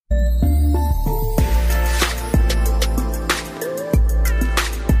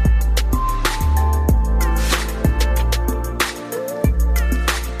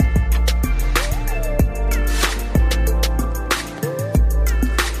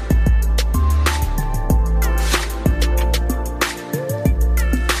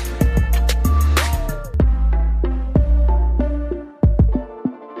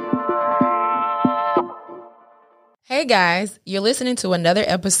guys, you're listening to another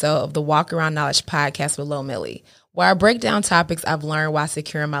episode of the Walk Around Knowledge podcast with Lo Millie, where I break down topics I've learned while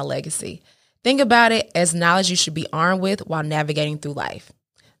securing my legacy. Think about it as knowledge you should be armed with while navigating through life.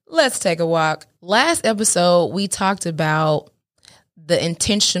 Let's take a walk. Last episode, we talked about the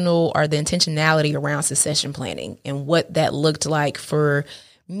intentionality around succession planning and what that looked like for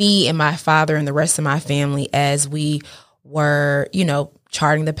me and my father and the rest of my family as we were,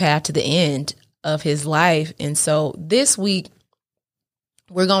 charting the path to the end of his life. And so this week,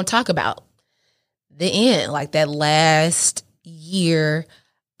 we're going to talk about the end, like that last year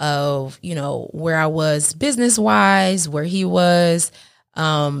of, where I was business-wise, where he was,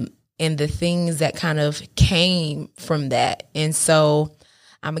 and the things that kind of came from that. And so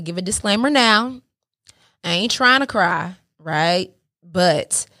I'm going to give a disclaimer now. I ain't trying to cry, right?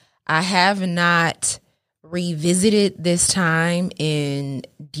 But I have not revisited this time in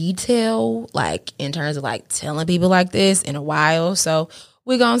detail, like in terms of like telling people like this in a while. So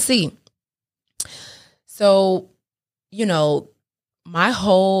we're going to see. So, my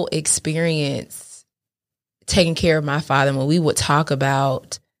whole experience taking care of my father, when we would talk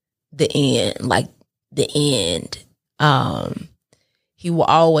about the end, he will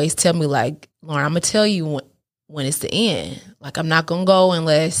always tell me like, Lauren, I'm going to tell you when it's the end. Like, I'm not going to go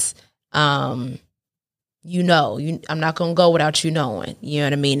unless, I'm not going to go without you knowing, you know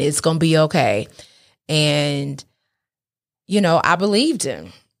what I mean? It's going to be okay. And, I believed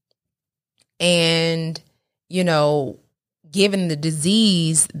him. And, given the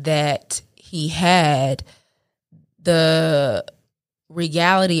disease that he had, the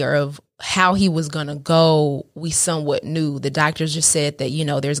reality of how he was going to go, we somewhat knew. The doctors just said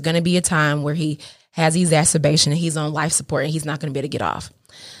that, there's going to be a time where he has exacerbation and he's on life support and he's not going to be able to get off.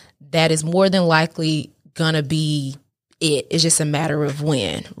 That is more than likely going to be it. It's just a matter of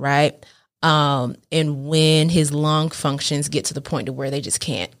when, right? And when his lung functions get to the point to where they just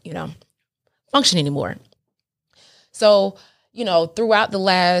can't, function anymore. So, throughout the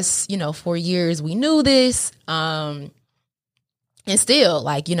last, 4 years, we knew this. And still,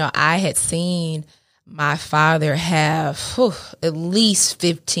 I had seen my father have at least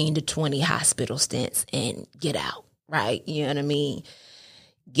 15 to 20 hospital stints and get out, right? You know what I mean?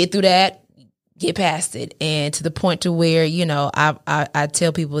 Get through that, get past it. And to the point to where, I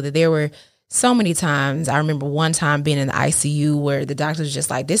tell people that there were so many times. I remember one time being in the ICU where the doctor was just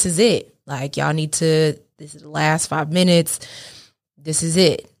like, this is it. Like, y'all need to, this is the last 5 minutes. This is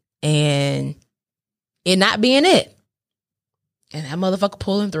it. And it not being it. And that motherfucker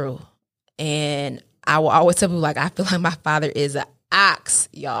pulling through. And I will always tell people, like, I feel like my father is an ox,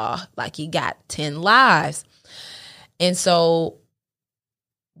 y'all. Like, he got 10 lives. And so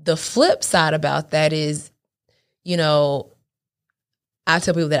the flip side about that is, I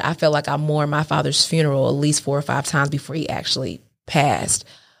tell people that I felt like I mourned my father's funeral at least 4 or 5 times before he actually passed.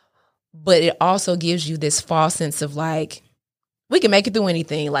 But it also gives you this false sense of like, we can make it through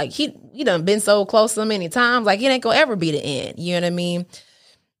anything. Like he done been so close so many times. Like it ain't gonna ever be the end. You know what I mean?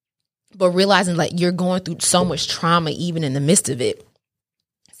 But realizing like you're going through so much trauma even in the midst of it.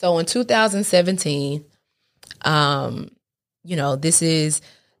 So in 2017, this is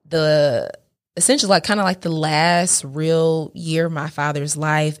essentially like kind of like the last real year of my father's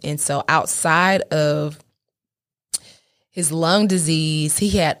life. And so outside of his lung disease,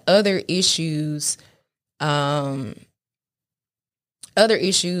 he had other issues, from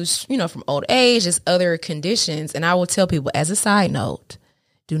old age, just other conditions. And I will tell people as a side note,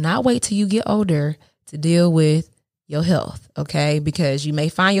 do not wait till you get older to deal with your health, okay? Because you may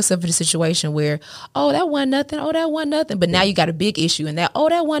find yourself in a situation where, that wasn't nothing. But now you got a big issue and that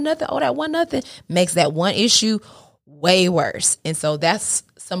wasn't nothing makes that one issue way worse. And so that's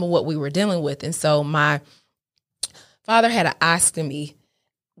some of what we were dealing with. And so my father had an ostomy,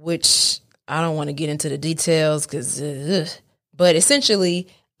 which I don't want to get into the details but essentially,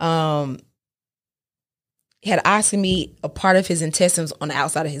 he had an ostomy, a part of his intestines on the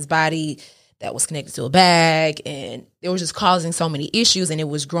outside of his body that was connected to a bag, and it was just causing so many issues, and it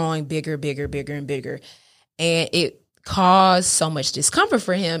was growing bigger and bigger, and it caused so much discomfort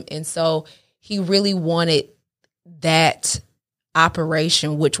for him, and so he really wanted that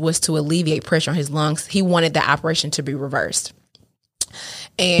operation, which was to alleviate pressure on his lungs. He wanted that operation to be reversed.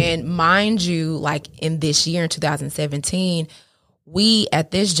 And mind you, like in this year, in 2017, we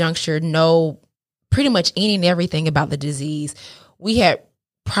at this juncture know pretty much any and everything about the disease. We had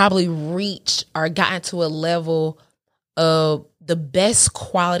probably reached or gotten to a level of the best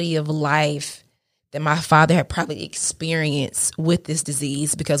quality of life that my father had probably experienced with this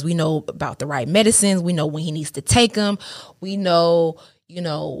disease, because we know about the right medicines. We know when he needs to take them. We know,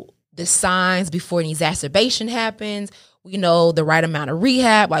 the signs before an exacerbation happens. We know the right amount of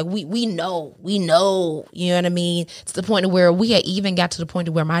rehab. Like we know, you know what I mean? To the point where we had even got to the point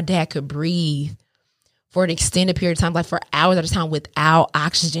where my dad could breathe for an extended period of time, like for hours at a time without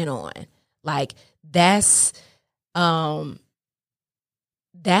oxygen on. Like that's how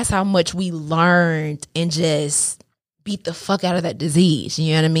much we learned and just beat the fuck out of that disease.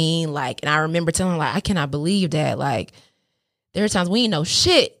 You know what I mean? Like, and I remember telling him, like, I cannot believe that. Like, there are times we didn't know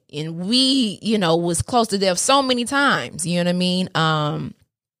shit and we, you know, was close to death so many times. You know what I mean? And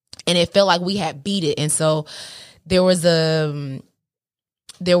it felt like we had beat it. And so there was a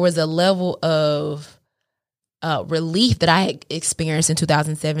level of relief that I had experienced in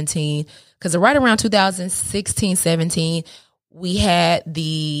 2017, because right around 2016, 17, we had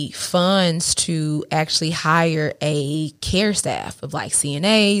the funds to actually hire a care staff of like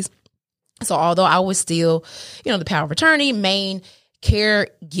CNAs. So although I was still, you know, the power of attorney, main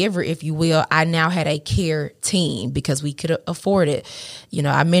caregiver, if you will, I now had a care team because we could afford it. You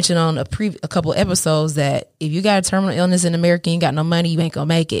know, I mentioned on a couple of episodes that if you got a terminal illness in America and you got no money, you ain't gonna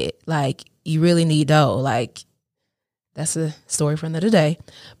make it. Like, you really need dough. Like, that's a story for another day.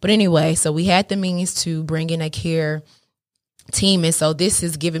 But anyway, so we had the means to bring in a care team. And so this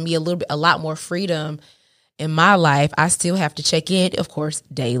has given me a lot more freedom in my life. I still have to check in, of course,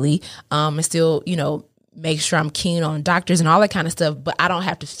 daily, and still, you know, make sure I'm keen on doctors and all that kind of stuff. But I don't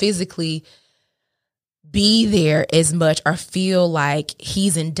have to physically be there as much or feel like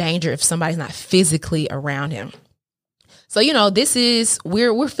he's in danger if somebody's not physically around him. So, you know,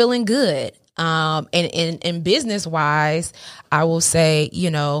 we're feeling good. And business wise, I will say, you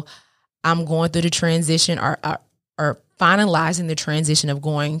know, I'm going through the transition or finalizing the transition of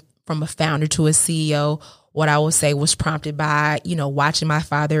going from a founder to a CEO. What I will say was prompted by, you know, watching my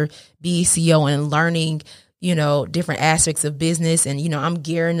father be CEO and learning, you know, different aspects of business. And, you know, I'm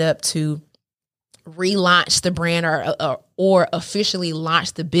gearing up to relaunch the brand or officially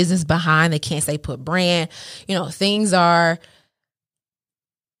launch the business behind the Can't Stay Put brand. You know, things are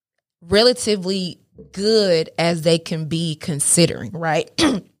relatively good as they can be, considering, right?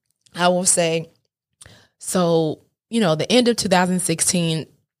 I will say, so, you know, the end of 2016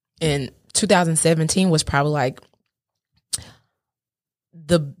 and 2017 was probably like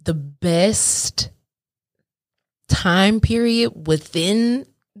the best time period within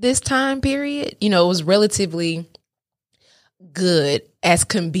this time period. You know, it was relatively good as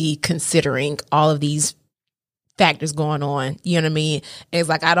can be, considering all of these factors going on. You know what I mean? And it's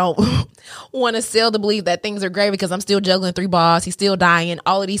like, I don't want to sell the belief that things are great because I'm still juggling 3 balls. He's still dying.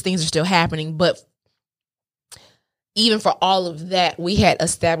 All of these things are still happening. But even for all of that, we had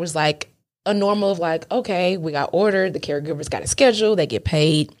established like a normal of like, okay, we got ordered. The caregivers got a schedule. They get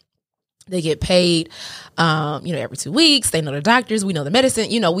paid. You know, every 2 weeks. They know the doctors. We know the medicine.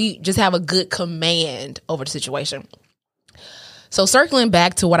 You know, we just have a good command over the situation. So circling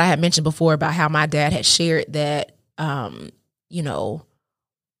back to what I had mentioned before about how my dad had shared that, you know,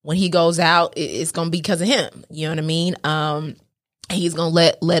 when he goes out, it's going to be because of him. You know what I mean? And he's going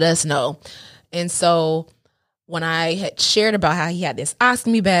to let us know. And so when I had shared about how he had this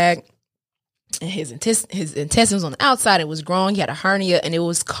ostomy bag and his intestines on the outside, it was growing, he had a hernia, and it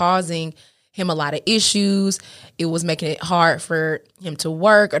was causing him a lot of issues. It was making it hard for him to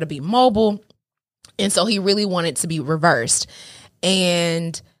work or to be mobile. And so he really wanted to be reversed.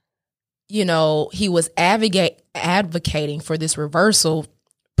 And, you know, he was advocating for this reversal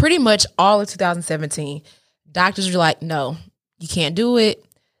pretty much all of 2017. Doctors were like, no, you can't do it.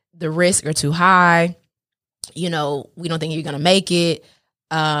 The risks are too high. You know, we don't think you're going to make it.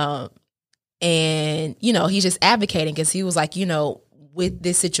 And, you know, he's just advocating because he was like, you know, with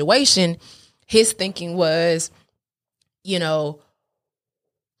this situation, his thinking was, you know,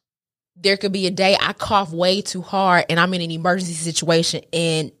 there could be a day I cough way too hard and I'm in an emergency situation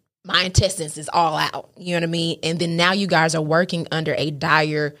and my intestines is all out. You know what I mean? And then now you guys are working under a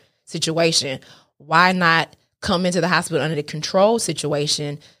dire situation. Why not come into the hospital under the controlled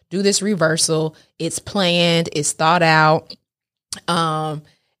situation, do this reversal? It's planned, it's thought out, and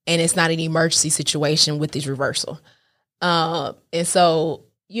it's not an emergency situation with this reversal. And so,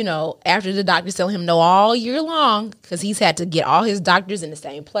 you know, after the doctors tell him no all year long, because he's had to get all his doctors in the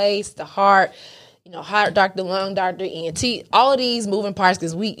same place, the heart, you know, heart doctor, lung doctor, ENT, all of these moving parts,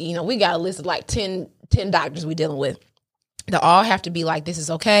 because we got a list of like 10 doctors we're dealing with. They all have to be like, this is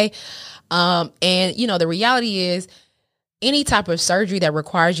okay. And, you know, the reality is any type of surgery that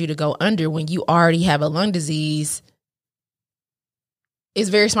requires you to go under when you already have a lung disease, it's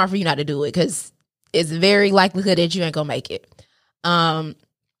very smart for you not to do it because it's very likelihood that you ain't gonna make it.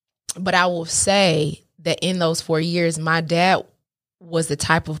 But I will say that in those 4 years, my dad was the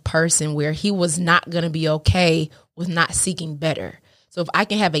type of person where he was not going to be okay with not seeking better. So if I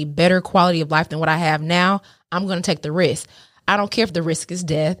can have a better quality of life than what I have now, I'm going to take the risk. I don't care if the risk is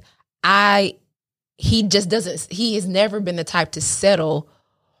death. He has never been the type to settle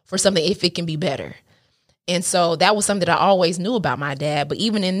for something if it can be better. And so that was something that I always knew about my dad. But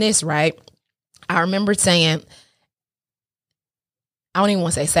even in this, right, I remember saying, I don't even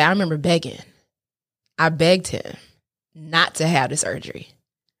want to say, I remember begging. I begged him not to have the surgery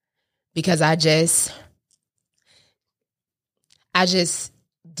because I just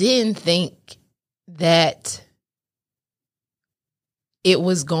didn't think that it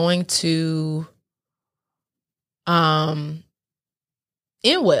was going to end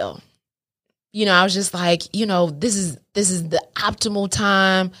well. You know, I was just like, you know, this is the optimal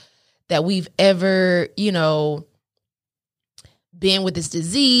time that we've ever, you know, been with this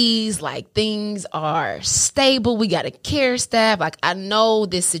disease. Like, things are stable. We got a care staff. Like, I know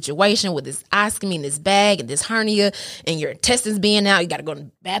this situation with this ostomy and this bag and this hernia and your intestines being out. You got to go to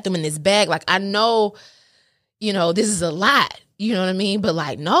the bathroom in this bag. Like, I know, you know, this is a lot. You know what I mean? But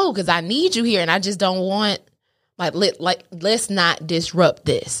like, no, because I need you here, and I just don't want let's not disrupt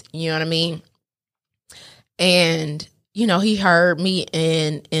this. You know what I mean? And you know, he heard me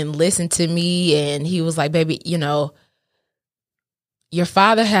and listened to me, and he was like, "Baby, you know, your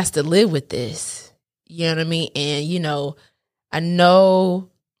father has to live with this." You know what I mean? And you know, I know,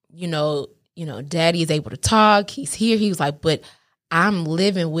 you know, Daddy is able to talk. He's here. He was like, "But I'm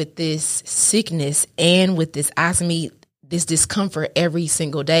living with this sickness and with this ostomy, this discomfort every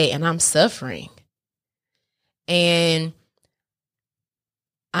single day, and I'm suffering. And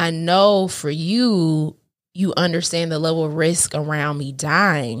I know for you, you understand the level of risk around me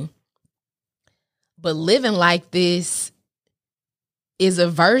dying, but living like this is a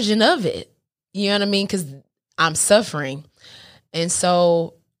version of it." You know what I mean? Because I'm suffering. And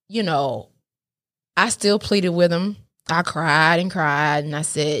so, you know, I still pleaded with him. I cried and cried, and I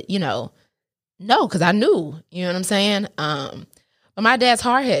said, you know, no, because I knew, you know what I'm saying? But my dad's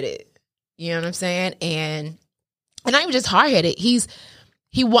hard-headed, you know what I'm saying? And not even just hard-headed, he's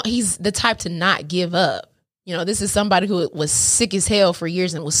the type to not give up. You know, this is somebody who was sick as hell for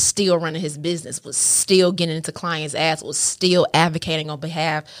years and was still running his business, was still getting into clients' ass, was still advocating on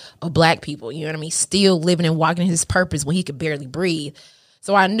behalf of Black people, you know what I mean? Still living and walking his purpose when he could barely breathe.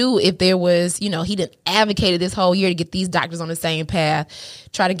 So I knew if there was, you know, he done advocated this whole year to get these doctors on the same path,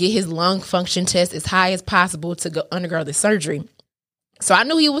 try to get his lung function test as high as possible to go undergo the surgery. So I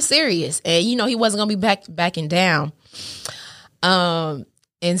knew he was serious, and, you know, he wasn't going to be backing down.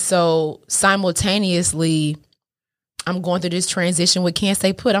 And so simultaneously, I'm going through this transition with Can't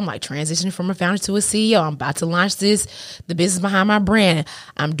Stay Put. I'm like transitioning from a founder to a CEO. I'm about to launch the business behind my brand.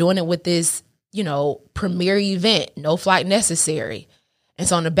 I'm doing it with this, you know, premier event, No Flight Necessary. And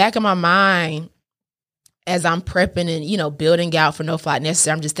so in the back of my mind, as I'm prepping and, you know, building out for No Flight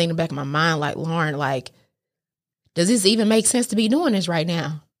Necessary, I'm just thinking back in my mind, like, Lauren, like, does this even make sense to be doing this right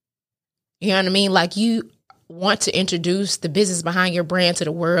now? You know what I mean? Like, you want to introduce the business behind your brand to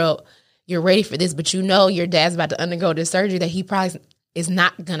the world. You're ready for this, but you know your dad's about to undergo this surgery that he probably is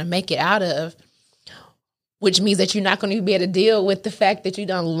not going to make it out of, which means that you're not going to be able to deal with the fact that you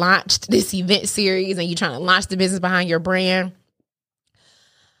done launched this event series and you're trying to launch the business behind your brand.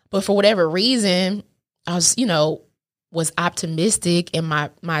 But for whatever reason, I was, you know, was optimistic, and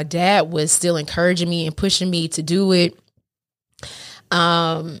my dad was still encouraging me and pushing me to do it.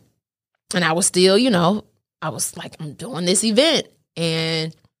 And I was still, you know, I was like, I'm doing this event.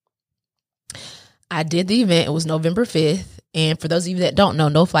 And I did the event. It was November 5th. And for those of you that don't know,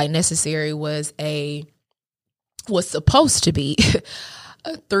 No Flight Necessary was supposed to be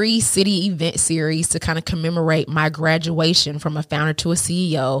a 3-city event series to kind of commemorate my graduation from a founder to a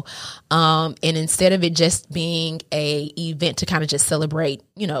CEO. And instead of it just being a event to kind of just celebrate,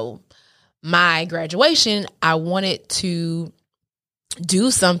 you know, my graduation, I wanted to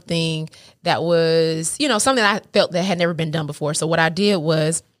do something that was, you know, something I felt that had never been done before. So what I did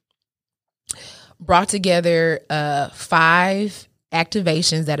was brought together 5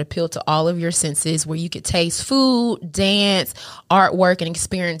 activations that appeal to all of your senses, where you could taste food, dance, artwork, and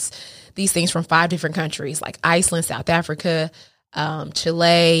experience these things from 5 different countries, like Iceland, South Africa,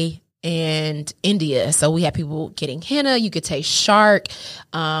 Chile, and India. So we had people getting henna. You could taste shark,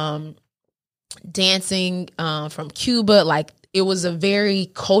 dancing from Cuba. Like, it was a very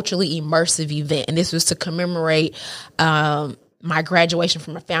culturally immersive event. And this was to commemorate my graduation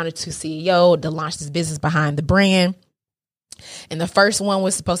from a founder to CEO to launch this business behind the brand. And the first one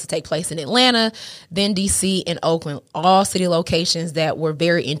was supposed to take place in Atlanta, then DC and Oakland, all city locations that were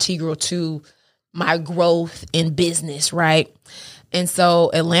very integral to my growth in business, right? And so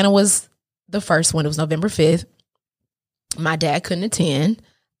Atlanta was the first one. It was November 5th. My dad couldn't attend,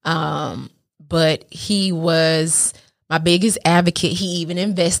 but he was my biggest advocate. He even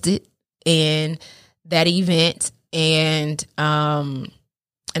invested in that event. And I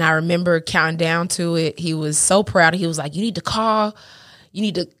remember counting down to it. He was so proud. He was like, you need to call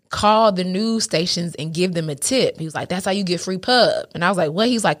the news stations and give them a tip. He was like, that's how you get free pub. And I was like, what?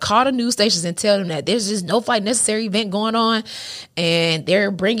 He's like, call the news stations and tell them that there's just no flight necessary event going on. And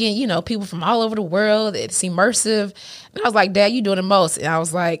they're bringing, people from all over the world. It's immersive. And I was like, Dad, you doing the most. And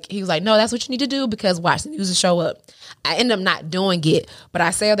he was like, no, that's what you need to do because watch, the news will show up. I ended up not doing it. But I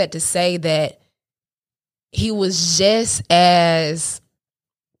say all that to say that he was just as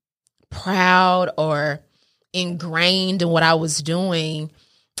proud or ingrained in what I was doing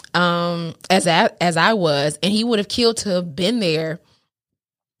as I was, and he would have killed to have been there.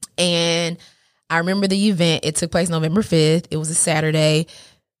 And I remember the event. It took place November 5th. It was a Saturday.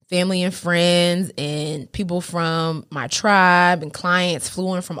 Family and friends and people from my tribe and clients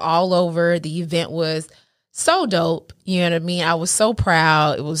flew in from all over. The event was so dope. You know what I mean? I was so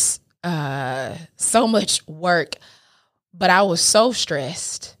proud. It was so much work, but I was so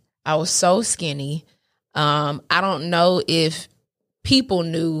stressed. I was so skinny. I don't know if people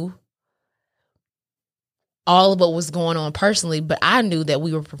knew all of what was going on personally, but I knew that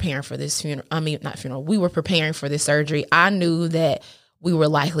we were preparing for this funeral. I mean, not funeral. We were preparing for this surgery. I knew that we were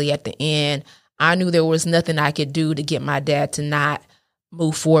likely at the end. I knew there was nothing I could do to get my dad to not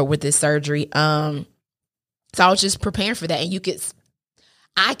move forward with this surgery. So I was just preparing for that. And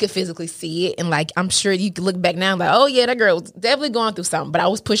I could physically see it. And I'm sure you could look back now and like, oh yeah, that girl was definitely going through something, but I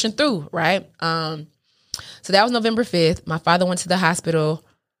was pushing through. Right. So that was November 5th. My father went to the hospital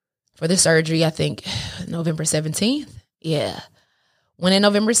for the surgery, I think November 17th. Yeah. Went in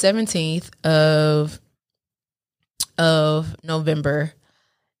November 17th of November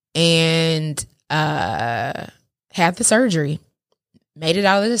and had the surgery. Made it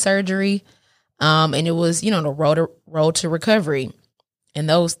out of the surgery. And it was, the road to recovery. And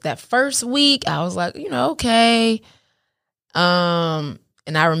that first week, I was like, okay.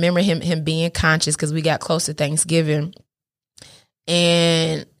 And I remember him being conscious because we got close to Thanksgiving,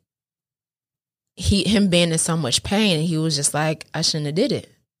 and him being in so much pain, and he was just like, I shouldn't have did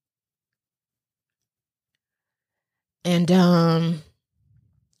it. And I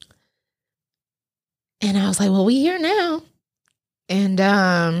was like, well, we here now.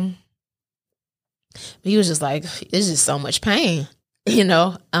 And he was just like, it's just so much pain,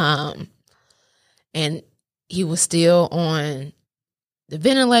 and he was still on the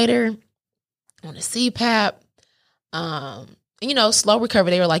ventilator, on the CPAP, slow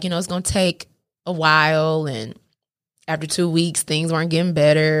recovery. They were like, it's going to take a while. And after 2 weeks, things weren't getting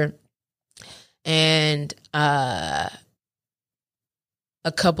better. And a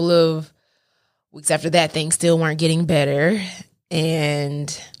couple of weeks after that, things still weren't getting better.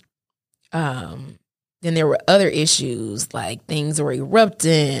 And then there were other issues, like things were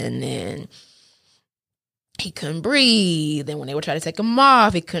erupting and he couldn't breathe. And when they were trying to take him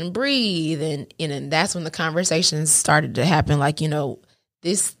off, he couldn't breathe. And that's when the conversations started to happen. Like,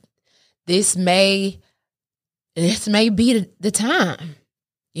 this may be the time,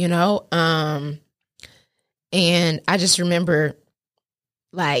 and I just remember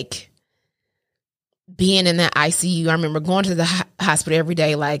being in that ICU. I remember going to the hospital every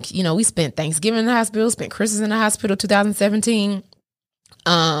day. We spent Thanksgiving in the hospital, spent Christmas in the hospital, 2017.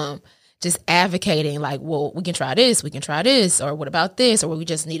 Just advocating well, we can try this, or what about this, or we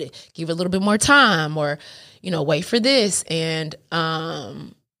just need to give it a little bit more time, or, wait for this. And,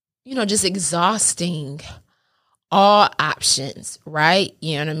 just exhausting all options, right?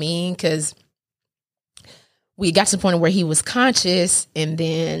 You know what I mean? Because we got to the point where he was conscious and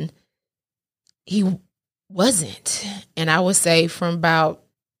then he wasn't. And I would say from about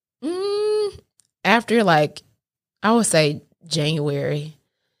after I would say January,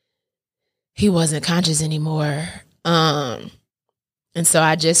 he wasn't conscious anymore. And so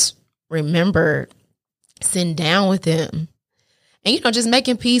I just remember sitting down with him and, just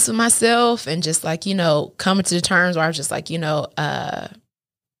making peace with myself and just coming to the terms where I was just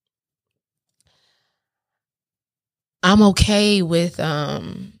I'm okay with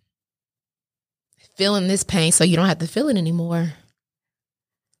feeling this pain so you don't have to feel it anymore.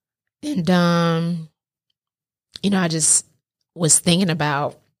 And, I just was thinking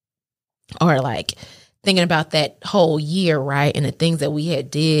about that whole year, right? And the things that we had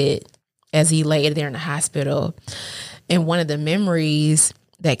did as he laid there in the hospital. And one of the memories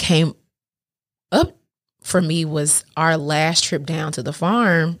that came up for me was our last trip down to the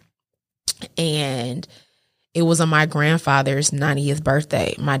farm. And it was on my grandfather's 90th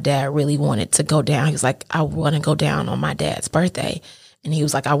birthday. My dad really wanted to go down. He was like, I want to go down on my dad's birthday. And he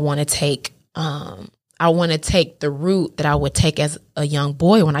was like, I want to take the route that I would take as a young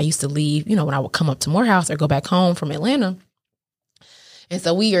boy when I used to leave, when I would come up to Morehouse or go back home from Atlanta. And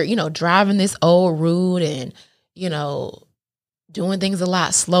so we are, driving this old route and, doing things a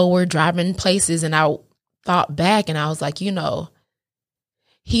lot slower, driving places. And I thought back and I was like, he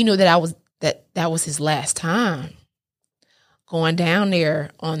knew that was his last time going down there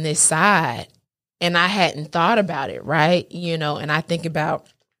on this side. And I hadn't thought about it, right? And I think about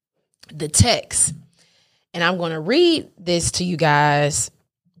the text. And I'm going to read this to you guys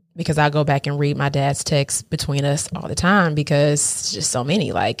because I go back and read my dad's texts between us all the time because it's just so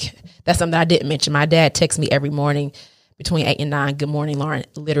many. Like, that's something I didn't mention. My dad texts me every morning between 8 and 9. Good morning, Lauren.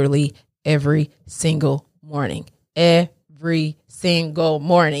 Literally every single morning. Every single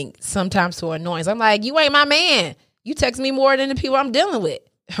morning. Sometimes to annoyance. I'm like, you ain't my man. You text me more than the people I'm dealing with.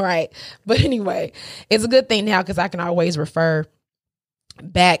 Right. But anyway, it's a good thing now because I can always refer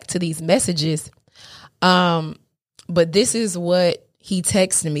back to these messages. But this is what he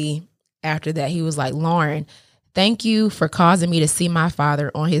texted me after that. He was like, Lauren, thank you for causing me to see my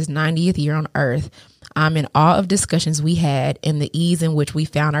father on his 90th year on earth. I'm in awe of discussions we had and the ease in which we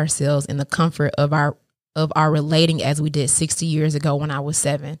found ourselves in the comfort of our relating as we did 60 years ago when I was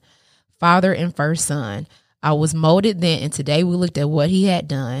 7. Father and first son. I was molded then, and today we looked at what he had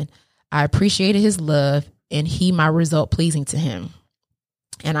done. I appreciated his love, and he my result pleasing to him.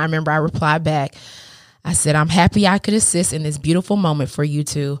 And I remember I replied back. I said, I'm happy I could assist in this beautiful moment for you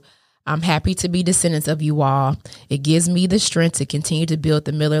two. I'm happy to be descendants of you all. It gives me the strength to continue to build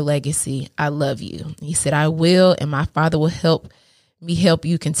the Miller legacy. I love you. He said, I will, and my father will help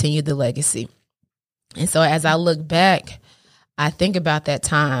you continue the legacy. And so as I look back, I think about that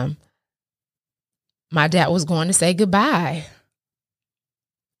time. My dad was going to say goodbye.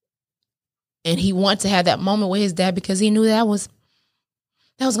 And he wanted to have that moment with his dad because he knew that was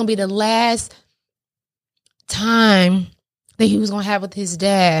going to be the last time that he was going to have with his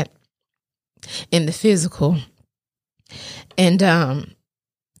dad in the physical. And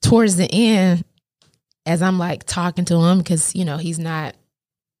towards the end, as I'm like talking to him, because, he's not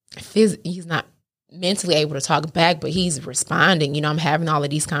mentally able to talk back, but he's responding, I'm having all of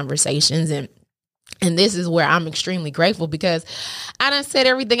these conversations and this is where I'm extremely grateful because I done said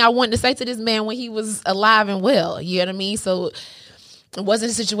everything I wanted to say to this man when he was alive and well. You know what I mean? So it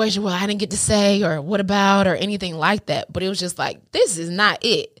wasn't a situation where I didn't get to say or what about or anything like that. But it was just like, this is not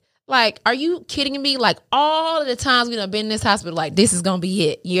it. Like, are you kidding me? Like all of the times we done been in this hospital, like this is going to be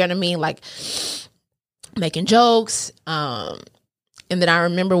it. You know what I mean? Like making jokes. And then I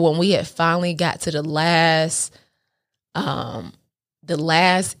remember when we had finally got to the last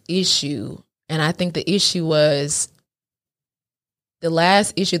issue. And I think the issue was the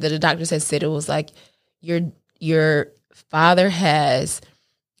last issue that the doctors had said, it was like, your father has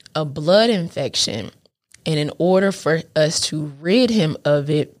a blood infection. And in order for us to rid him of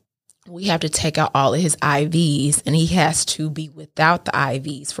it, we have to take out all of his IVs and he has to be without the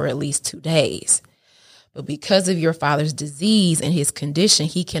IVs for at least 2 days. But because of your father's disease and his condition,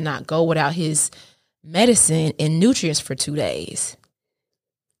 he cannot go without his medicine and nutrients for 2 days.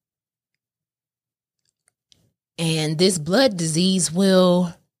 And this blood disease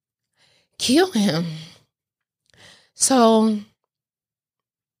will kill him. So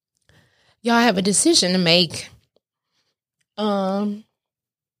y'all have a decision to make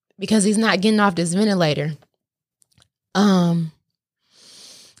because he's not getting off this ventilator. And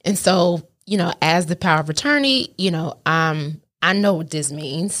so, as the power of attorney, I know what this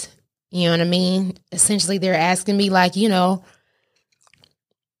means. You know what I mean? Essentially, they're asking me like,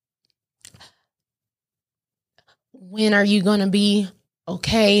 when are you going to be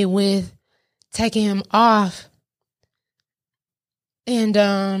okay with taking him off? And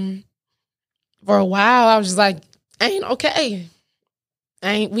for a while, I was just like, I ain't okay.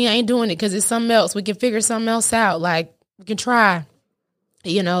 We ain't doing it because it's something else. We can figure something else out. Like, we can try,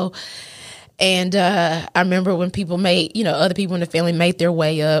 And I remember when people other people in the family made their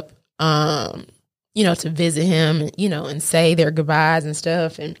way up, to visit him, and say their goodbyes and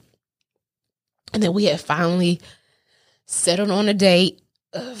stuff. And then we had finally settled on a date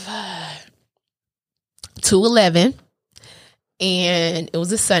of 2/11, and it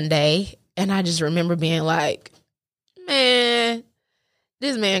was a Sunday. And I just remember being like, man,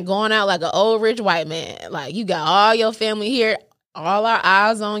 this man going out like an old rich white man. Like, you got all your family here, all our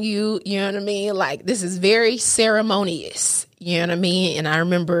eyes on you. You know what I mean? Like, this is very ceremonious. You know what I mean? And I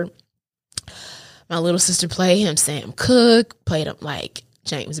remember my little sister played him Sam Cooke, played him like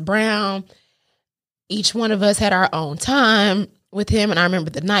James Brown. each one of us had our own time with him. And I remember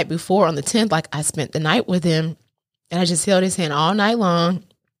the night before on the 10th, like I spent the night with him and I just held his hand all night long.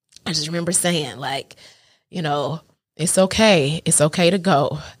 I just remember saying like, you know, it's okay. It's okay to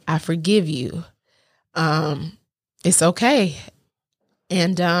go. I forgive you. It's okay.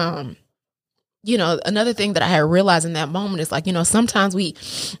 And, you know, another thing that I had realized in that moment is like, you know, sometimes we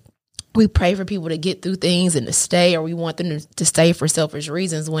pray for people to get through things and to stay, or we want them to stay for selfish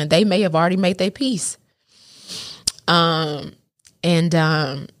reasons when they may have already made their peace. On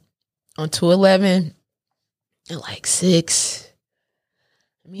 2/11 and like 6,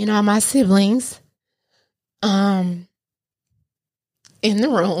 me and all my siblings, in the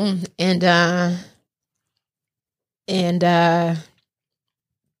room and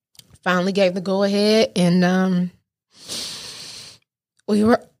finally gave the go ahead, and we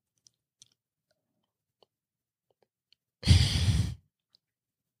were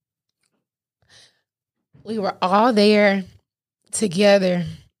all there together,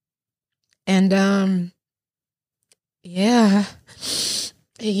 and yeah,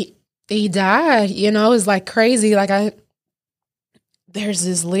 he died. You know, it's like crazy. Like there's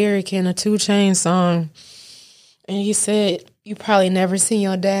this lyric in a 2 Chainz song, and he said, "You probably never seen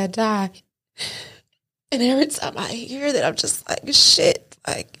your dad die." And every time I hear that, I'm just like, shit,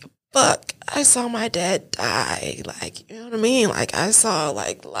 like, fuck, I saw my dad die. Like, you know what I mean? Like, I saw,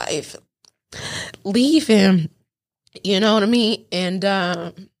 like, life leave him. You know what I mean? And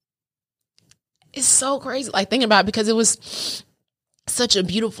it's so crazy, like, thinking about it, because it was such a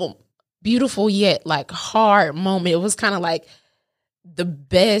beautiful yet, like, hard moment. It was kind of like the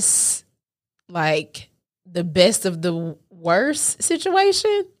best of the worst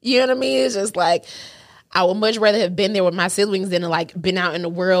situation. You know what I mean? It's just like, I would much rather have been there with my siblings than like been out in the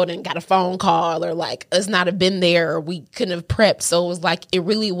world and got a phone call, or like us not have been there, or we couldn't have prepped. So it was like, it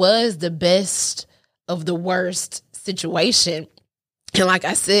really was the best of the worst situation. And like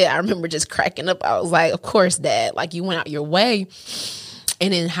I said, I remember just cracking up. I was like, of course, Dad, like you went out your way.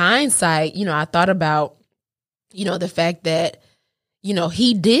 And in hindsight, you know, I thought about, you know, the fact that, you know,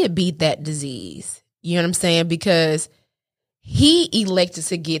 he did beat that disease. You know what I'm saying? Because he elected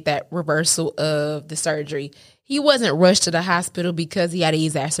to get that reversal of the surgery. He wasn't rushed to the hospital because he had an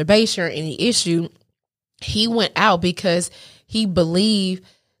exacerbation or any issue. He went out because he believed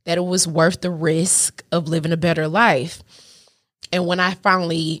that it was worth the risk of living a better life. And when I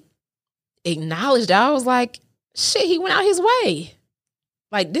finally acknowledged that, I was like, shit, he went out his way.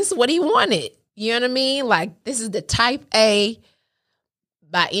 Like, this is what he wanted. You know what I mean? Like, this is the type A,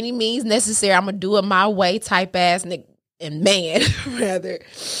 by any means necessary, I'm going to do it my way type ass nigga. And man, rather.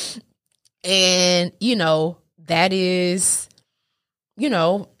 And, you know, that is, you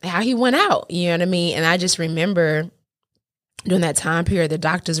know, how he went out. You know what I mean? And I just remember during that time period, the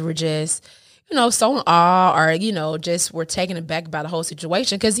doctors were just, you know, so in awe, or, you know, just were taken aback by the whole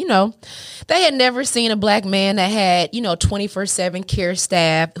situation. Because, you know, they had never seen a Black man that had, you know, 24/7 care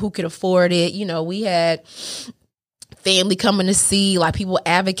staff who could afford it. You know, we had family coming to see, like people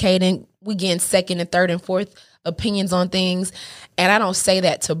advocating. We getting second and third and fourth opinions on things. And I don't say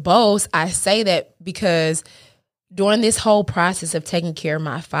that to boast. I say that because during this whole process of taking care of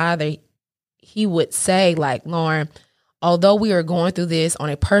my father, he would say, like, Lauren, although we are going through this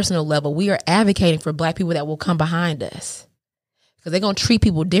on a personal level, we are advocating for Black people that will come behind us, because they're going to treat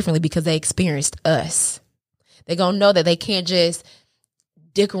people differently because they experienced us. They're going to know that they can't just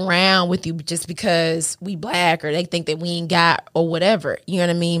dick around with you just because we Black, or they think that we ain't got, or whatever. You know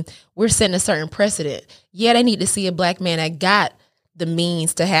what I mean? We're setting a certain precedent. Yeah, they need to see a Black man that got the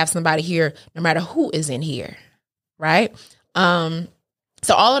means to have somebody here, no matter who is in here. Right? So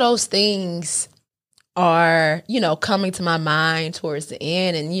all of those things are, you know, coming to my mind towards the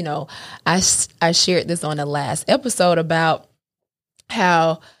end. And, you know, I shared this on the last episode about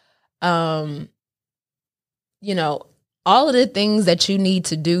how, you know, all of the things that you need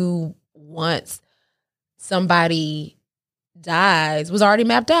to do once somebody dies was already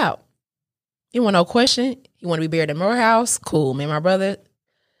mapped out. You want no question. You want to be buried at Morehouse? Cool. Me and my brother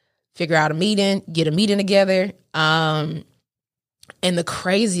figure out a meeting, get a meeting together. And the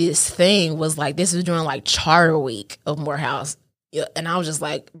craziest thing was, like, this was during like charter week of Morehouse. And I was just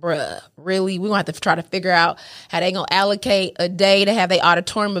like, bruh, really? We're going to have to try to figure out how they going to allocate a day to have their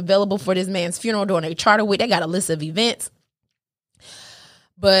auditorium available for this man's funeral during a charter week. They got a list of events.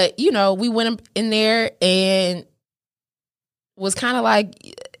 But, you know, we went in there and was kind of like,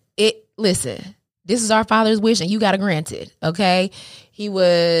 listen, this is our father's wish and you got to grant it, okay? He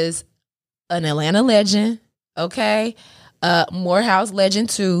was an Atlanta legend, okay? Morehouse legend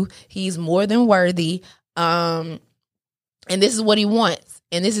too. He's more than worthy. And this is what he wants.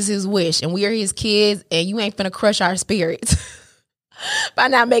 and this is his wish, and we are his kids, and you ain't finna crush our spirits by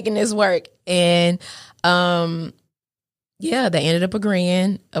not making this work. And yeah, they ended up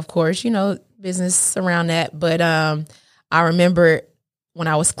agreeing. Of course, business around that. But I remember when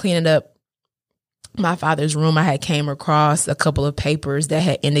I was cleaning up my father's room, I had came across a couple of papers that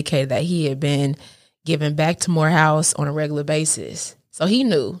had indicated that he had been given back to Morehouse on a regular basis. So he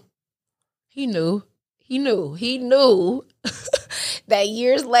knew that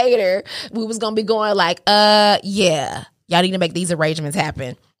years later we was gonna be going like, yeah, y'all need to make these arrangements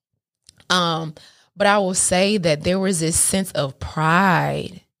happen. But I will say that there was this sense of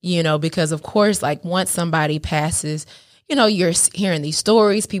pride, because of course, like once somebody passes, you're hearing these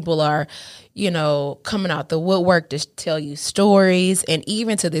stories. People are, coming out the woodwork to tell you stories. And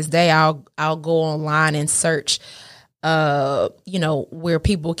even to this day, I'll go online and search, where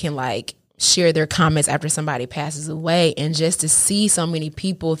people can like share their comments after somebody passes away. And just to see so many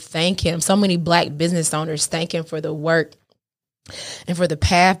people thank him, so many Black business owners thank him for the work and for the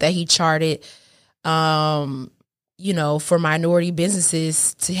path that he charted, for minority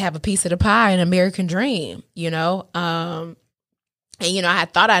businesses to have a piece of the pie, an American dream, and, I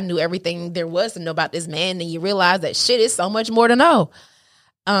thought I knew everything there was to know about this man. And you realize that shit is so much more to know.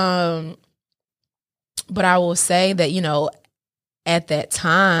 But I will say that, at that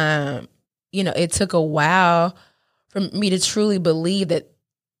time, it took a while for me to truly believe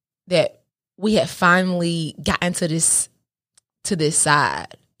that we had finally gotten to this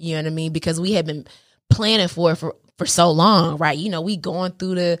side, you know what I mean? Because we had been planning for so long, right? We going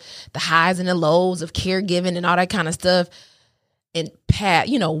through the highs and the lows of caregiving and all that kind of stuff, and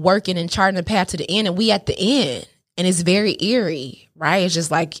working and charting the path to the end, and we at the end, and it's very eerie, right? It's just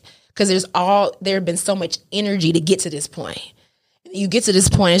like, because there have been so much energy to get to this point. You get to this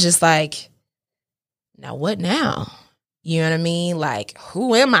point, it's just like, now what now? You know what I mean? Like,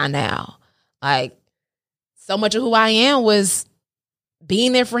 who am I now? Like, so much of who I am was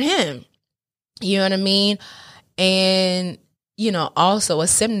being there for him. You know what I mean? And, also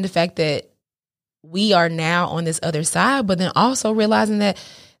accepting the fact that we are now on this other side, but then also realizing that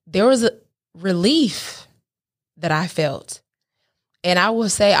there was a relief that I felt. And I will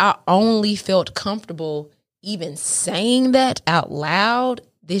say I only felt comfortable even saying that out loud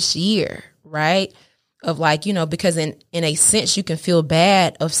this year, right? Of like, because in a sense you can feel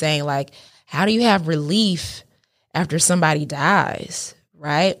bad of saying like, how do you have relief after somebody dies,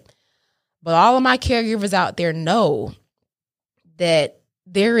 right? But all of my caregivers out there know that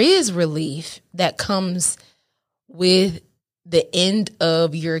there is relief that comes with the end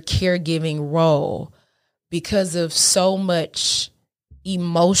of your caregiving role because of so much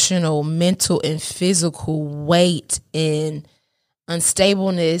emotional, mental, and physical weight and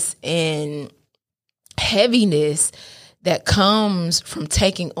unstableness and heaviness that comes from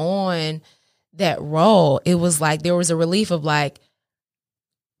taking on that role. It was like there was a relief of like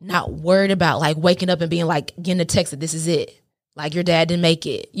not worried about like waking up and being like getting a text that this is it. Like your dad didn't make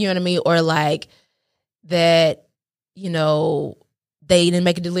it. You know what I mean? Or like that, they didn't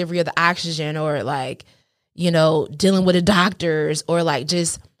make a delivery of the oxygen, or like, dealing with the doctors, or like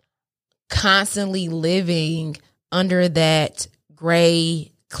just constantly living under that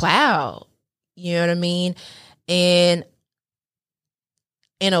gray cloud. You know what I mean? And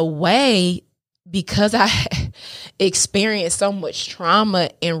in a way, because I experienced so much trauma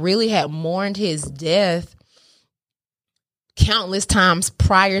and really had mourned his death countless times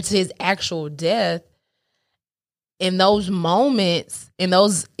prior to his actual death, in those moments, in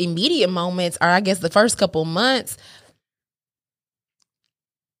those immediate moments, or I guess the first couple months,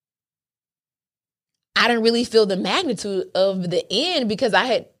 I didn't really feel the magnitude of the end because I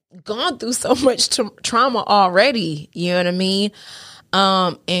had gone through so much trauma already. You know what I mean?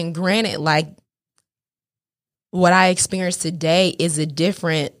 And granted, like what I experienced today is a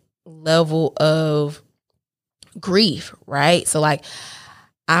different level of grief, right? So like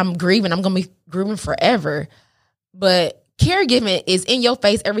I'm grieving, I'm going to be grieving forever, but caregiving is in your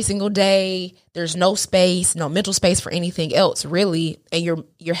face every single day. There's no space, no mental space for anything else really. And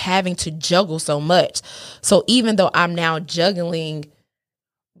you're having to juggle so much. So even though I'm now juggling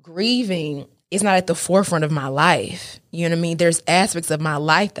grieving, it's not at the forefront of my life. You know what I mean? There's aspects of my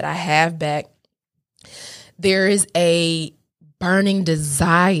life that I have back. There is a burning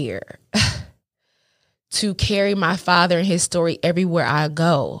desire to carry my father and his story everywhere I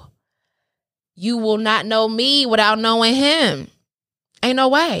go. You will not know me without knowing him. Ain't no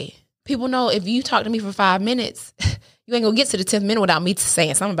way. People know if you talk to me for 5 minutes, you ain't gonna get to the 10th minute without me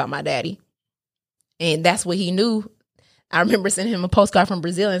saying something about my daddy. And that's what he knew. I remember sending him a postcard from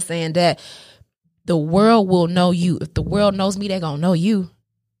Brazil and saying that the world will know you. If the world knows me, they're gonna know you.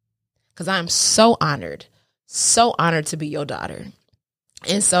 because I'm so honored to be your daughter.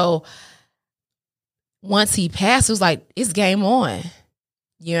 And so once he passed, it was like, it's game on.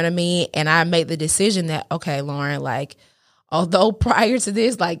 You know what I mean? And I made the decision that, okay, Lauren, like, although prior to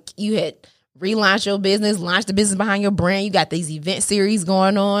this, like, you had relaunched your business, launched the business behind your brand, you got these event series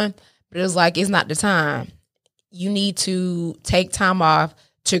going on, but it was like, it's not the time. You need to take time off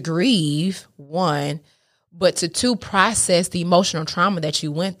to grieve, one, but to two, process the emotional trauma that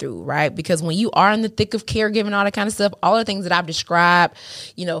you went through, right? Because when you are in the thick of caregiving, all that kind of stuff, all the things that I've described,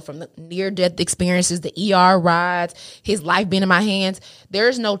 you know, from the near-death experiences, the ER rides, his life being in my hands,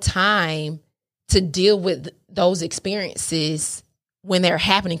 there's no time to deal with those experiences when they're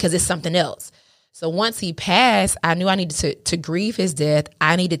happening because it's something else. So once he passed, I knew I needed to grieve his death.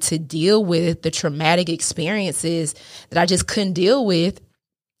 I needed to deal with the traumatic experiences that I just couldn't deal with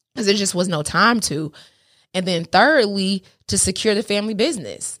because there just was no time to. And then thirdly, to secure the family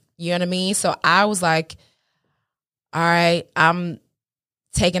business. You know what I mean? So I was like, all right, I'm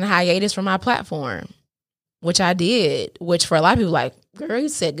taking a hiatus from my platform, which I did, which for a lot of people, like, girl, you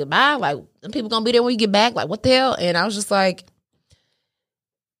said goodbye. Like, people going to be there when you get back. Like, what the hell? And I was just like,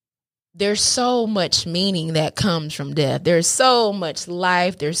 there's so much meaning that comes from death. There's so much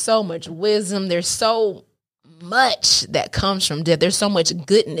life. There's so much wisdom. There's so much that comes from death. There's so much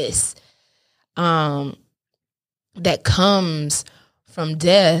goodness that comes from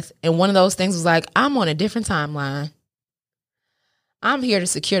death. And one of those things was like, I'm on a different timeline. I'm here to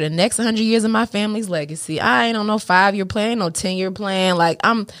secure the next 100 years of my family's legacy. I ain't on no 5-year plan, no 10-year plan. Like,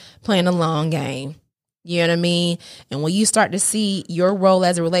 I'm playing a long game. You know what I mean? And when you start to see your role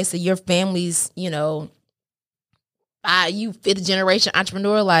as it relates to your family's, you know, you fifth generation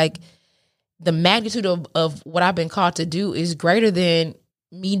entrepreneur, like, the magnitude of what I've been called to do is greater than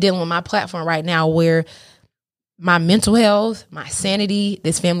me dealing with my platform right now, where my mental health, my sanity,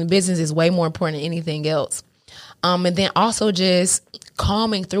 this family business is way more important than anything else. And then also just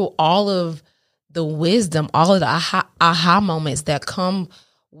calming through all of the wisdom, all of the aha moments that come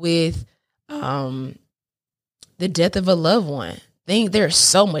with the death of a loved one. There's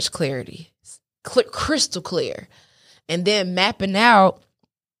so much clarity, crystal clear. And then mapping out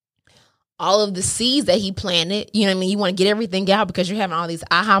all of the seeds that he planted. You know what I mean? You want to get everything out because you're having all these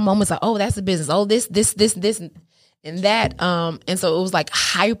aha moments like, oh, that's a business. Oh, this, and that. And so it was like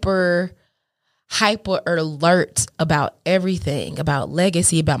hyper alert about everything, about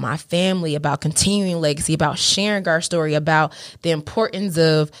legacy, about my family, about continuing legacy, about sharing our story, about the importance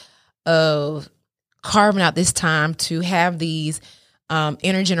of carving out this time to have these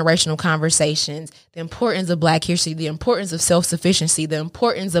intergenerational conversations, the importance of Black history, the importance of self-sufficiency, the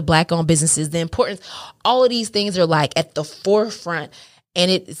importance of Black-owned businesses, the importance, all of these things are like at the forefront,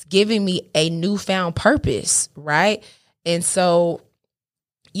 and it's giving me a newfound purpose, right? And so,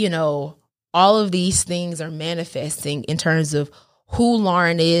 you know, all of these things are manifesting in terms of who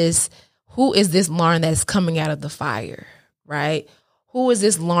Lauren is. Who is this Lauren that's coming out of the fire, right? Who is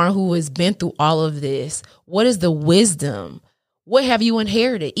this Lauren who has been through all of this? What is the wisdom? What have you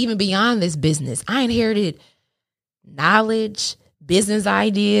inherited, even beyond this business? I inherited knowledge, business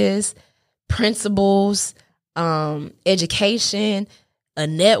ideas, principles, education, a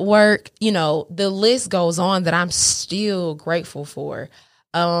network. You know, the list goes on that I'm still grateful for.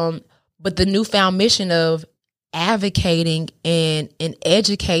 But the newfound mission of advocating and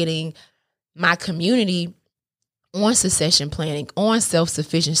educating my community on succession planning, on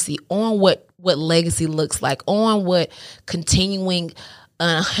self-sufficiency, on what legacy looks like, on what continuing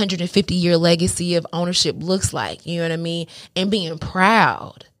a 150-year legacy of ownership looks like, you know what I mean? And being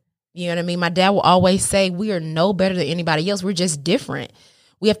proud, you know what I mean? My dad will always say, we are no better than anybody else. We're just different.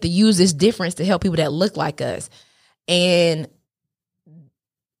 We have to use this difference to help people that look like us. And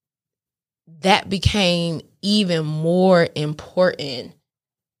that became even more important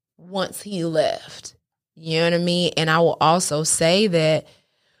once he left. You know what I mean? And I will also say that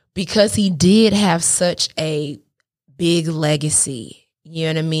because he did have such a big legacy, you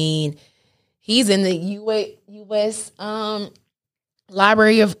know what I mean? He's in the U.S.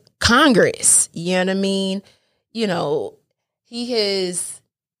 Library of Congress, you know what I mean? You know, he has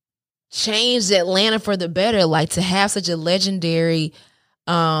changed Atlanta for the better, like to have such a legendary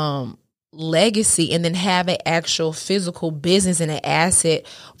legacy and then have an actual physical business and an asset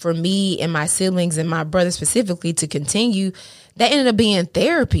for me and my siblings and my brother specifically to continue, that ended up being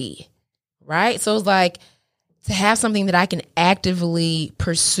therapy, right? So it's like to have something that I can actively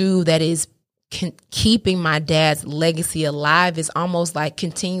pursue that is keeping my dad's legacy alive is almost like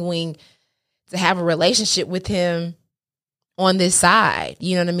continuing to have a relationship with him on this side.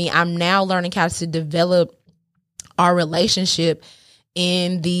 You know what I mean? I'm now learning how to develop our relationship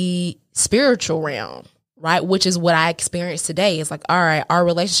in the spiritual realm, right? Which is what I experienced today. It's like, all right, our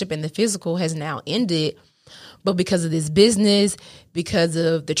relationship in the physical has now ended, but because of this business, because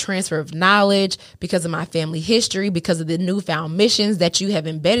of the transfer of knowledge, because of my family history, because of the newfound missions that you have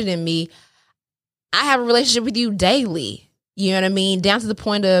embedded in me, I have a relationship with you daily. You know what I mean? Down to the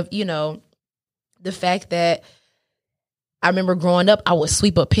point of, the fact that I remember growing up, I would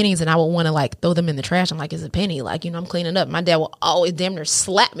sweep up pennies and I would want to like throw them in the trash. I'm like, it's a penny. Like, I'm cleaning up. My dad will always damn near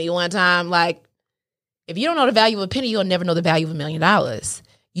slap me one time. Like, if you don't know the value of a penny, you'll never know the value of $1 million.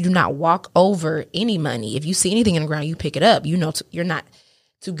 You do not walk over any money. If you see anything in the ground, you pick it up. You're not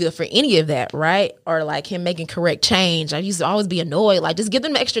too good for any of that, right? Or like him making correct change. I used to always be annoyed. Like, just give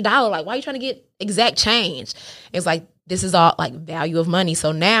them an extra dollar. Like, why are you trying to get exact change? It's like, this is all like value of money.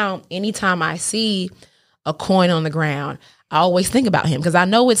 So now anytime I see a coin on the ground, I always think about him because I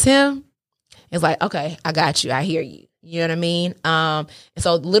know it's him. It's like, okay, I got you. I hear you. You know what I mean? And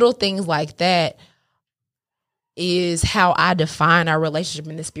so little things like that is how I define our relationship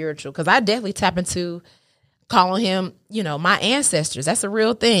in the spiritual. Because I definitely tap into calling him, my ancestors. That's a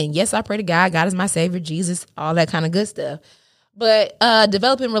real thing. Yes, I pray to God. God is my savior, Jesus, all that kind of good stuff. But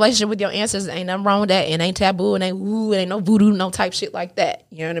developing a relationship with your ancestors, ain't nothing wrong with that. It ain't taboo. It ain't no voodoo, no type shit like that.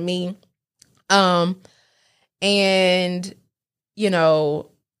 You know what I mean? And,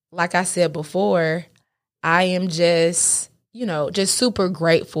 like I said before, I am just super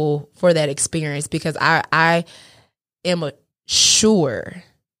grateful for that experience because I am sure,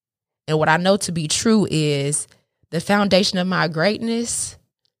 and what I know to be true is the foundation of my greatness,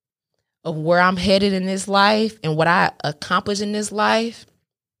 of where I'm headed in this life and what I accomplish in this life,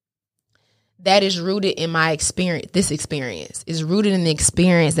 that is rooted in my experience. This experience is rooted in the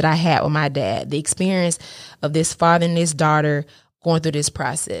experience that I had with my dad, the experience of this father and this daughter going through this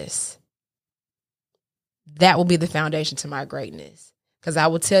process. That will be the foundation to my greatness. Because I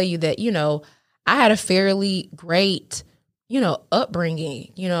will tell you that, I had a fairly great,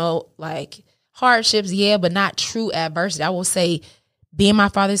 upbringing, like hardships, yeah, but not true adversity. I will say being my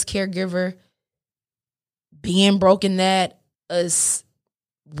father's caregiver, being broken, that us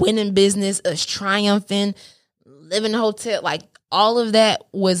winning business, us triumphing, living in a hotel, like all of that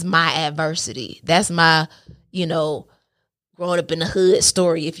was my adversity. That's my, growing up in the hood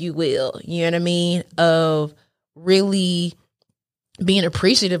story, if you will, you know what I mean? Of really being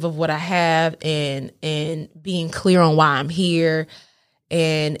appreciative of what I have and being clear on why I'm here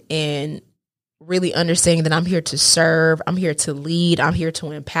and really understanding that I'm here to serve, I'm here to lead, I'm here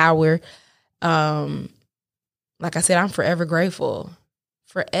to empower. Like I said, I'm forever grateful.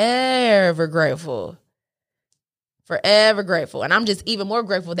 Forever grateful. Forever grateful. And I'm just even more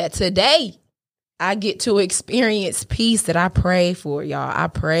grateful that today I get to experience peace that I prayed for, y'all. I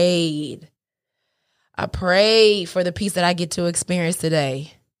prayed for the peace that I get to experience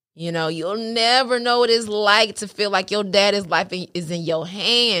today. You'll never know what it's like to feel like your daddy's life is in your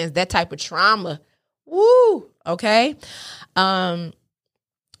hands. That type of trauma. Woo. Okay. So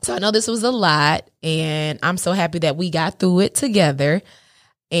I know this was a lot, and I'm so happy that we got through it together,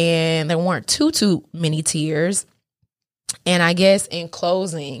 and there weren't too many tears. And I guess in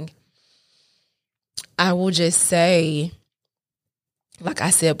closing, I will just say, like I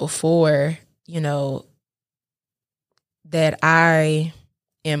said before, that I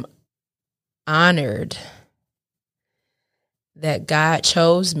am honored that God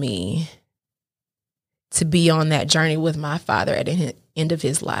chose me to be on that journey with my father at the end of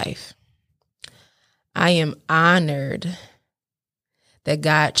his life. I am honored that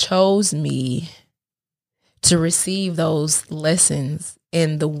God chose me to receive those lessons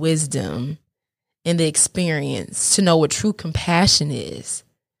and the wisdom and the experience to know what true compassion is,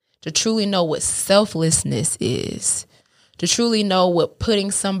 to truly know what selflessness is, to truly know what putting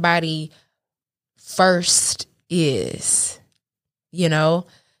somebody first is,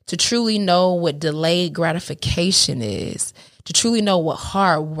 to truly know what delayed gratification is, to truly know what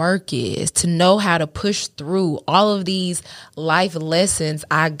hard work is, to know how to push through all of these life lessons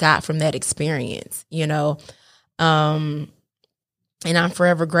I got from that experience, and I'm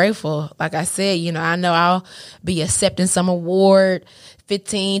forever grateful. Like I said, I know I'll be accepting some award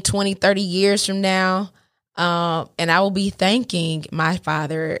 15, 20, 30 years from now. And I will be thanking my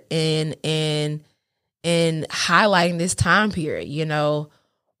father and highlighting this time period.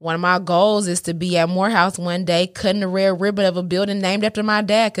 One of my goals is to be at Morehouse one day, cutting the red ribbon of a building named after my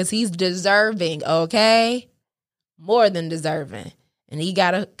dad, because he's deserving, okay? More than deserving. And he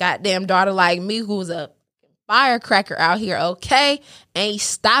got a goddamn daughter like me who's a firecracker out here, okay? Ain't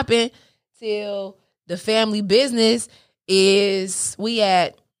stopping till the family business is, we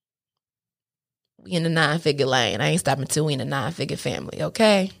at we in the 9-figure lane. I ain't stopping till we in the 9-figure family,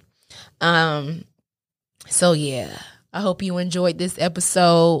 okay? So yeah, I hope you enjoyed this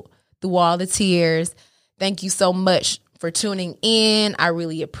episode through all the tears. Thank you so much for tuning in. I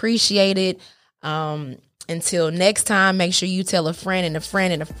really appreciate it. Until next time, make sure you tell a friend and a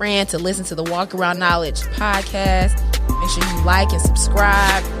friend and a friend to listen to the Walk Around Knowledge podcast. Make sure you like and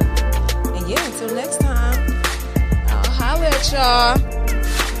subscribe. And yeah, until next time, I'll holler at y'all.